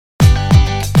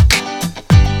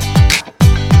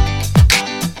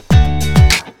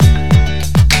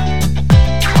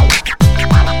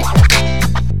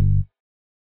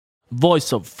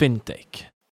Voice of Fintech.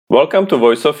 Welcome to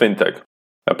Voice of Fintech,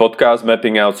 a podcast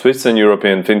mapping out Swiss and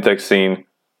European fintech scene,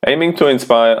 aiming to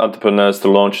inspire entrepreneurs to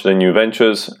launch their new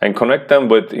ventures and connect them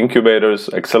with incubators,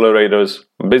 accelerators,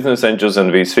 business angels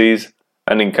and VCs,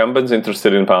 and incumbents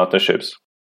interested in partnerships.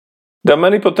 There are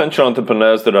many potential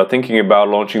entrepreneurs that are thinking about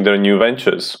launching their new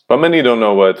ventures, but many don't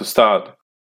know where to start.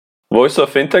 Voice of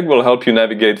Fintech will help you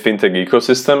navigate fintech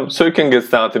ecosystem so you can get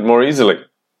started more easily.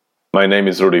 My name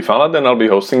is Rudy Falad and I'll be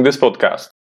hosting this podcast.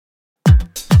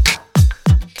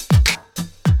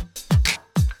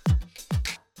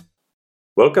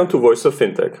 Welcome to Voice of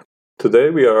Fintech. Today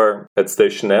we are at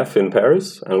Station F in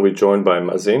Paris and we're joined by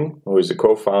Mazin, who is the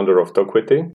co-founder of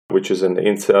Toquity, which is an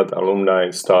INSEAD alumni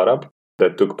startup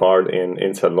that took part in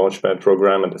INSEAD Launchpad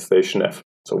program at the Station F.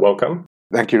 So welcome.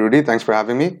 Thank you, Rudy. Thanks for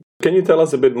having me. Can you tell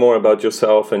us a bit more about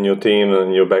yourself and your team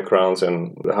and your backgrounds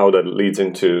and how that leads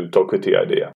into Toquity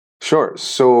idea? Sure.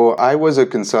 So I was a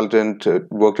consultant,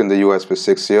 worked in the US for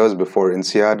 6 years before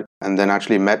INSEAD, and then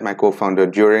actually met my co-founder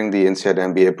during the INSEAD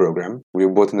MBA program. We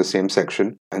were both in the same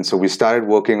section. And so we started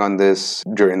working on this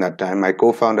during that time. My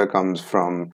co-founder comes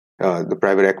from the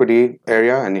private equity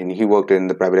area, and he worked in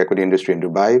the private equity industry in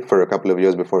Dubai for a couple of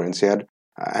years before INSEAD.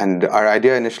 And our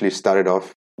idea initially started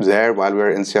off there. While we were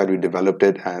at INSEAD, we developed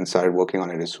it and started working on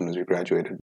it as soon as we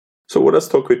graduated. So what does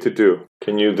Toquity do?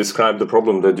 Can you describe the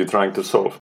problem that you're trying to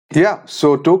solve? Yeah,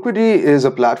 so Toquity is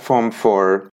a platform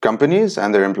for companies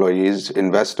and their employees,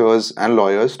 investors and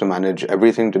lawyers to manage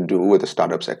everything to do with a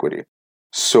startup's equity.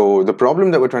 So the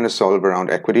problem that we're trying to solve around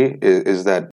equity is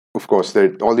that, of course, there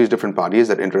are all these different parties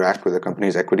that interact with a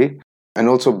company's equity. And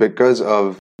also because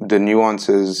of the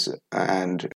nuances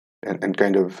and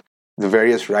kind of the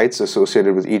various rights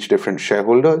associated with each different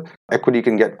shareholder, equity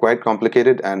can get quite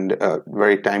complicated and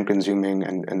very time-consuming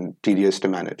and tedious to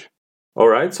manage. All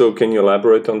right, so can you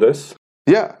elaborate on this?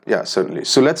 Yeah, certainly.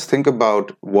 So let's think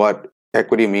about what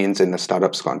equity means in a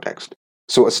startup's context.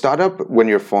 So a startup, when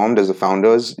you're formed as the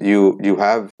founders, you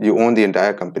own the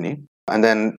entire company, and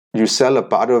then you sell a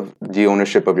part of the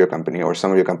ownership of your company or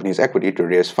some of your company's equity to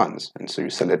raise funds. And so you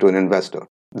sell it to an investor.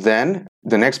 Then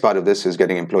the next part of this is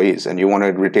getting employees, and you want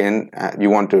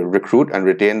to recruit and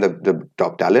retain the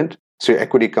top talent. So your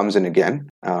equity comes in again,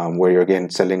 where you're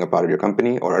again selling a part of your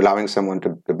company or allowing someone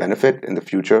to benefit in the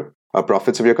future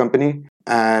profits of your company.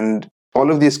 And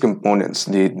all of these components,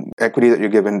 the equity that you're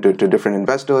given to different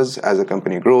investors as the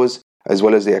company grows, as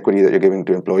well as the equity that you're giving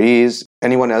to employees,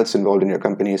 anyone else involved in your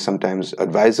company, sometimes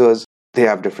advisors, they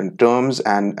have different terms.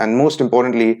 And most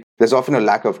importantly, there's often a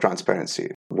lack of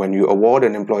transparency. When you award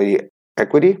an employee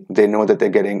equity, they know that they're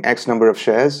getting X number of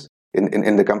shares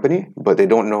in the company, but they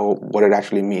don't know what it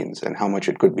actually means and how much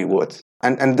it could be worth.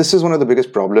 And this is one of the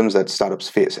biggest problems that startups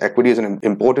face. Equity is an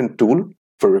important tool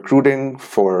for recruiting,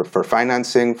 for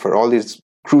financing, for all these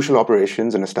crucial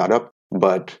operations in a startup,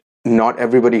 but not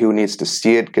everybody who needs to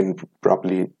see it can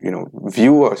properly,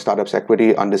 view a startup's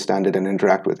equity, understand it, and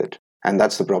interact with it. And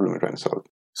that's the problem we're trying to solve.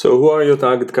 So who are your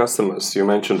target customers? You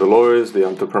mentioned the lawyers, the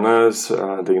entrepreneurs,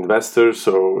 the investors.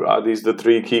 So are these the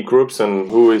three key groups,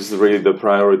 and who is really the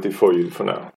priority for you for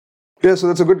now? Yeah, so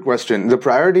that's a good question. The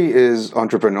priority is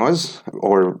entrepreneurs,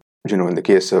 or in the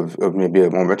case of maybe a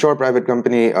more mature private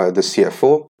company, the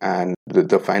CFO and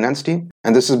the finance team.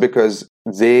 And this is because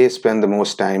they spend the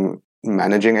most time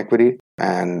managing equity,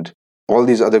 and all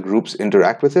these other groups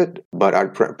interact with it. But our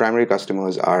primary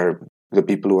customers are the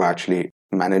people who are actually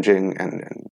managing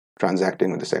and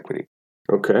transacting with this equity.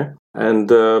 Okay. And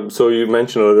so you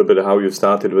mentioned a little bit how you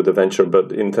started with the venture,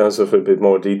 but in terms of a bit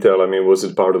more detail, was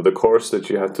it part of the course that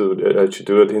you had to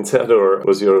do at INSEAD, or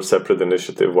was your separate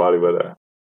initiative while you were there?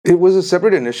 It was a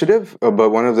separate initiative, but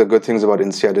one of the good things about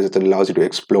INSEAD is it allows you to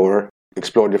explore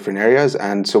different areas.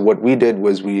 And so what we did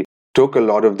was we took a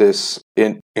lot of this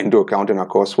into account in our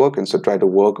coursework, and so tried to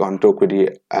work on Toquity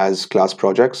as class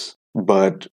projects.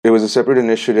 But it was a separate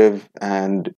initiative,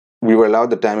 and we were allowed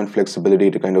the time and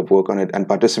flexibility to kind of work on it and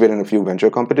participate in a few venture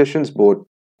competitions, both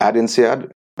at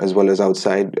INSEAD as well as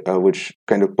outside, which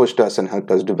kind of pushed us and helped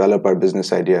us develop our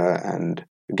business idea and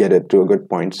get it to a good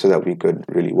point so that we could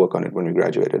really work on it when we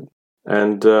graduated.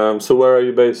 And so where are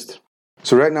you based?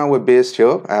 So right now we're based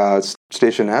here at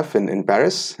Station F in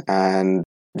Paris. And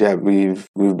yeah, we've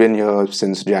been here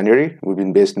since January. We've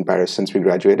been based in Paris since we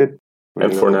graduated.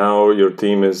 And for now, your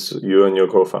team is you and your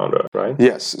co-founder, right?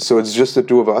 Yes. So it's just the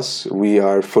two of us. We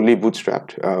are fully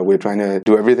bootstrapped. We're trying to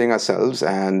do everything ourselves.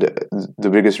 And the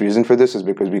biggest reason for this is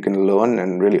because we can learn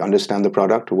and really understand the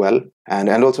product well and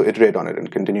also iterate on it and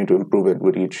continue to improve it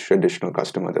with each additional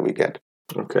customer that we get.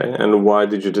 Okay. And why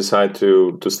did you decide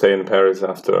to stay in Paris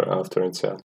after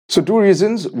INSEAD? So two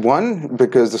reasons. One,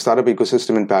 because the startup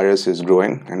ecosystem in Paris is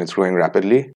growing and it's growing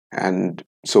rapidly. And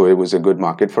so it was a good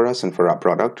market for us and for our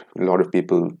product. There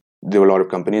were a lot of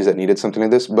companies that needed something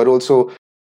like this. But also,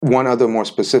 one other more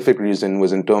specific reason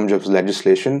was in terms of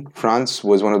legislation. France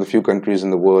was one of the few countries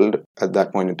in the world at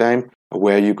that point in time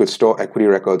where you could store equity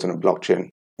records on a blockchain,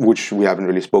 which we haven't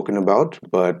really spoken about.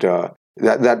 But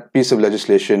that piece of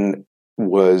legislation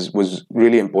was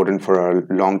really important for our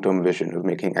long-term vision of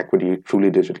making equity truly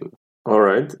digital. All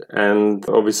right. And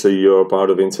obviously you're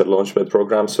part of INSEAD Launchpad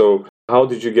program. So how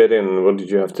did you get in? What did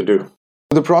you have to do?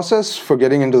 The process for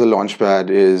getting into the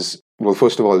Launchpad is, well,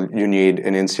 first of all, you need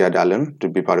an INSEAD alum to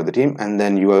be part of the team. And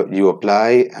then you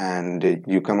apply and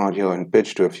you come out here and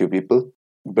pitch to a few people.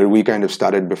 But we kind of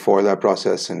started before that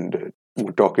process and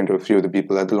were talking to a few of the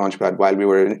people at the Launchpad while we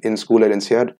were in school at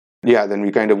INSEAD. Yeah, then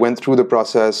we kind of went through the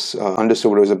process, understood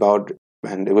what it was about,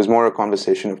 and it was more a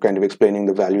conversation of kind of explaining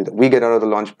the value that we get out of the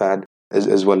Launchpad,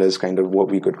 as well as kind of what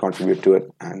we could contribute to it.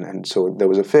 And so there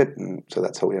was a fit, and so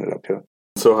that's how we ended up here.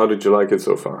 So how did you like it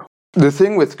so far? The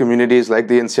thing with communities like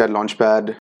the INSEAD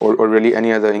Launchpad, or really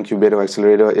any other incubator or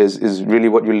accelerator, is really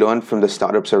what you learn from the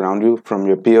startups around you, from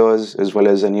your peers, as well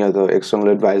as any other external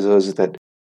advisors that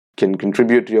can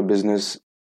contribute to your business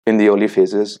in the early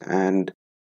phases.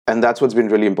 And that's what's been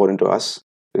really important to us,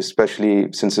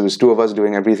 especially since it was two of us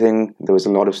doing everything. There was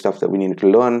a lot of stuff that we needed to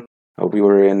learn. We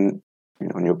were in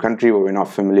a new country where we're not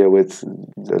familiar with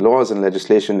the laws and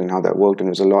legislation and how that worked. And it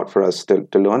was a lot for us to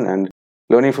learn. And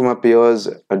learning from our peers,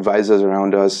 advisors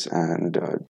around us, and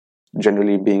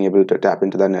generally being able to tap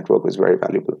into that network was very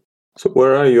valuable. So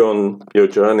where are you on your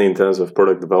journey in terms of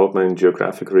product development,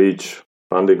 geographic reach,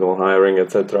 funding or hiring,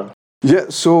 etc.? Yeah,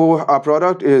 so our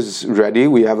product is ready.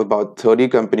 We have about 30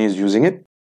 companies using it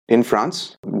in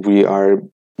France. We are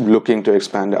looking to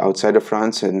expand outside of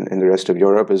France and in the rest of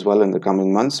Europe as well in the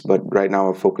coming months. But right now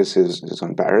our focus is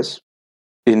on Paris.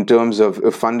 In terms of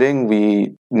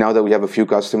funding, now that we have a few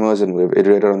customers and we've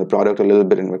iterated on the product a little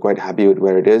bit and we're quite happy with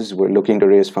where it is, we're looking to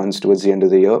raise funds towards the end of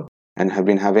the year and have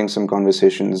been having some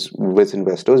conversations with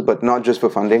investors, but not just for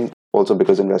funding, also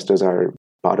because investors are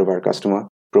part of our customer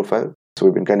profile. So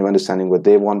we've been kind of understanding what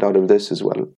they want out of this as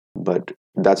well. But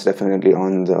that's definitely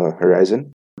on the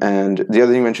horizon. And the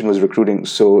other thing you mentioned was recruiting.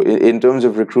 So in terms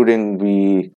of recruiting,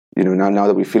 now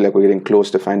that we feel like we're getting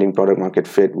close to finding product market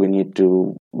fit, we need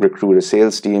to recruit a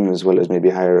sales team as well as maybe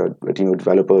hire a team of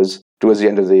developers towards the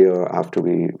end of the year after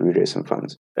we raise some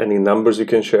funds. Any numbers you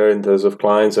can share in terms of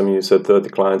clients? I mean, you said 30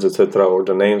 clients, etc., or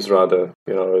the names rather.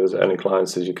 Is there any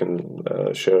clients that you can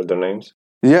share their names?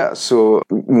 Yeah, so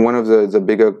one of the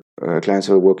bigger clients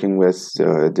we're working with,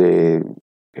 they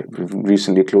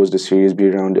recently closed a Series B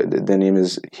round. Their name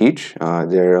is Heech.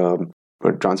 They're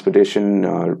a transportation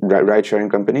ride-sharing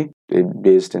company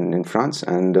based in France.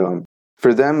 And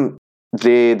for them,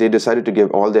 they decided to give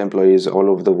all the employees all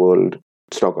over the world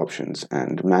stock options,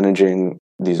 and managing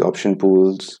these option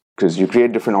pools, because you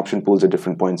create different option pools at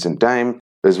different points in time,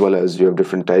 as well as you have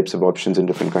different types of options in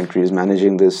different countries.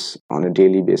 Managing this on a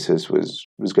daily basis was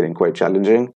getting quite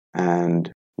challenging.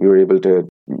 And we're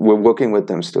working with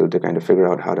them still to kind of figure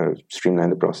out how to streamline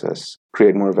the process,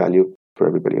 create more value for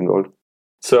everybody involved.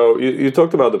 So you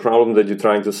talked about the problem that you're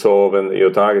trying to solve and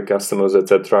your target customers,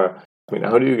 etc. I mean,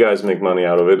 how do you guys make money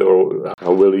out of it, or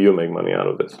how will you make money out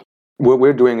of this? What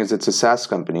we're doing is it's a SaaS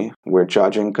company. We're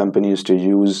charging companies to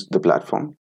use the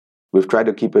platform. We've tried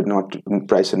to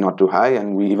price it not too high,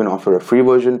 and we even offer a free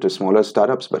version to smaller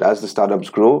startups. But as the startups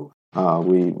grow,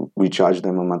 we charge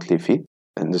them a monthly fee,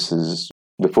 and this is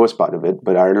the first part of it.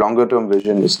 But our longer term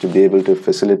vision is to be able to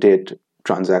facilitate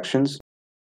transactions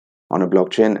on a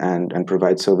blockchain and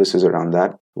provide services around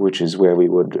that, which is where we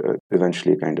would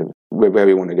eventually where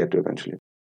we want to get to eventually.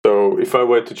 So if I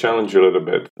were to challenge you a little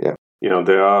bit, yeah.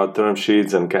 There are term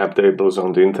sheets and cap tables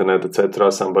on the internet,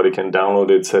 etc. Somebody can download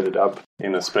it, set it up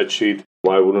in a spreadsheet.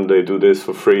 Why wouldn't they do this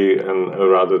for free and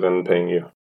rather than paying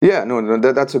you? Yeah, no,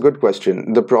 that's a good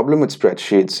question. The problem with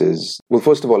spreadsheets is, well,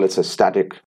 first of all, it's a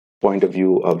static point of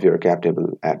view of your cap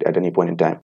table at any point in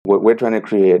time. What we're trying to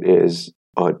create is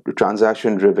a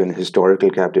transaction-driven historical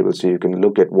cap table, so you can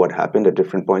look at what happened at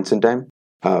different points in time.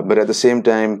 But at the same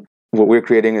time, what we're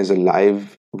creating is a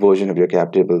live version of your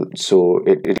cap table. So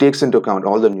it takes into account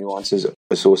all the nuances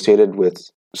associated with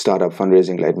startup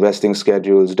fundraising, like vesting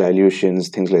schedules, dilutions,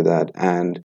 things like that,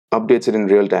 and updates it in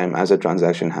real time as a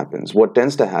transaction happens. What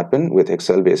tends to happen with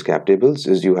Excel-based cap tables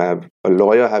is you have a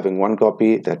lawyer having one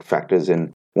copy that factors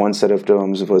in one set of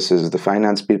terms versus the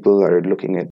finance people are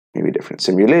looking at maybe different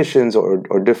simulations or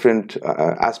different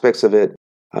aspects of it.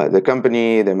 The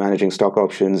company, they're managing stock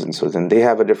options, and so then they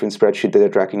have a different spreadsheet that they're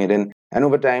tracking it in. And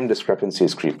over time,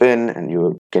 discrepancies creep in, and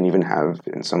you can even have,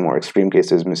 in some more extreme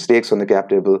cases, mistakes on the cap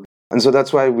table. And so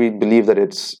that's why we believe that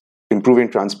it's improving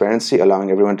transparency,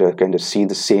 allowing everyone to kind of see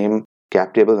the same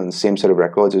cap table and the same set of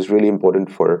records is really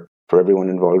important for everyone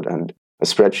involved. And a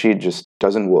spreadsheet just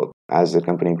doesn't work as the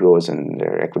company grows and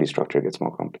their equity structure gets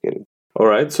more complicated. All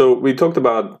right. So we talked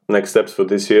about next steps for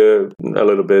this year a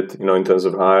little bit, in terms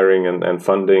of hiring and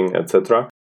funding, etc.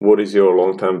 What is your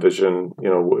long-term vision?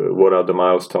 What are the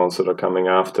milestones that are coming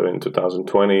after in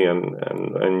 2020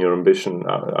 and your ambition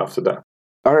after that?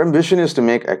 Our ambition is to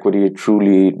make equity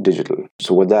truly digital.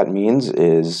 So what that means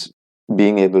is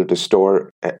being able to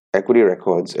store equity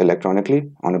records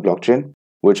electronically on a blockchain,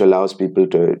 which allows people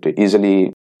to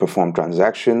easily perform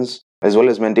transactions, as well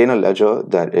as maintain a ledger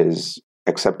that is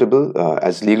acceptable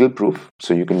as legal proof.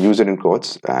 So you can use it in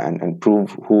courts and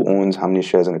prove who owns how many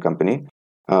shares in a company,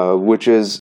 which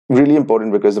is really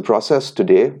important because the process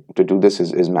today to do this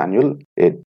is manual.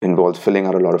 It involves filling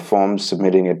out a lot of forms,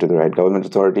 submitting it to the right government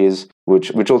authorities,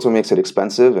 which also makes it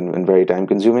expensive and very time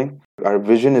consuming. Our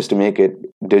vision is to make it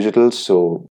digital,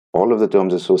 so all of the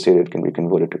terms associated can be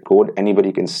converted to code.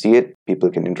 Anybody can see it, people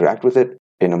can interact with it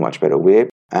in a much better way.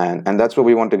 And that's what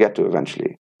we want to get to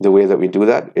eventually. The way that we do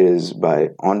that is by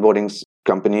onboarding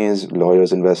companies,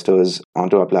 lawyers, investors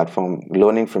onto our platform,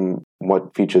 learning from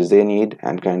what features they need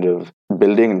and kind of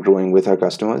building and growing with our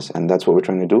customers. And that's what we're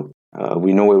trying to do.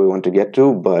 We know where we want to get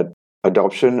to, but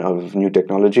adoption of new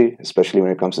technology, especially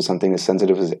when it comes to something as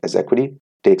sensitive as equity,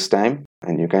 takes time.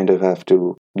 And you kind of have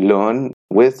to learn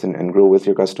with and grow with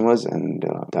your customers. And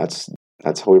that's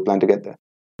how we plan to get there.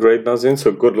 Great, Nazim.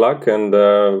 So good luck. And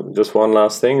just one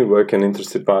last thing, where can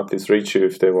interested parties reach you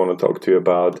if they want to talk to you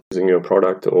about using your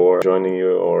product or joining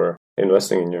you or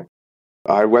investing in you?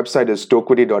 Our website is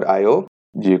tokequity.io.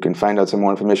 You can find out some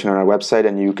more information on our website,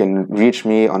 and you can reach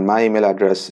me on my email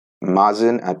address,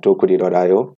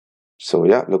 mazen@tokequity.io. So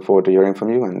yeah, look forward to hearing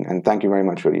from you, and thank you very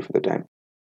much, Rudy, for the time.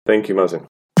 Thank you, Mazen.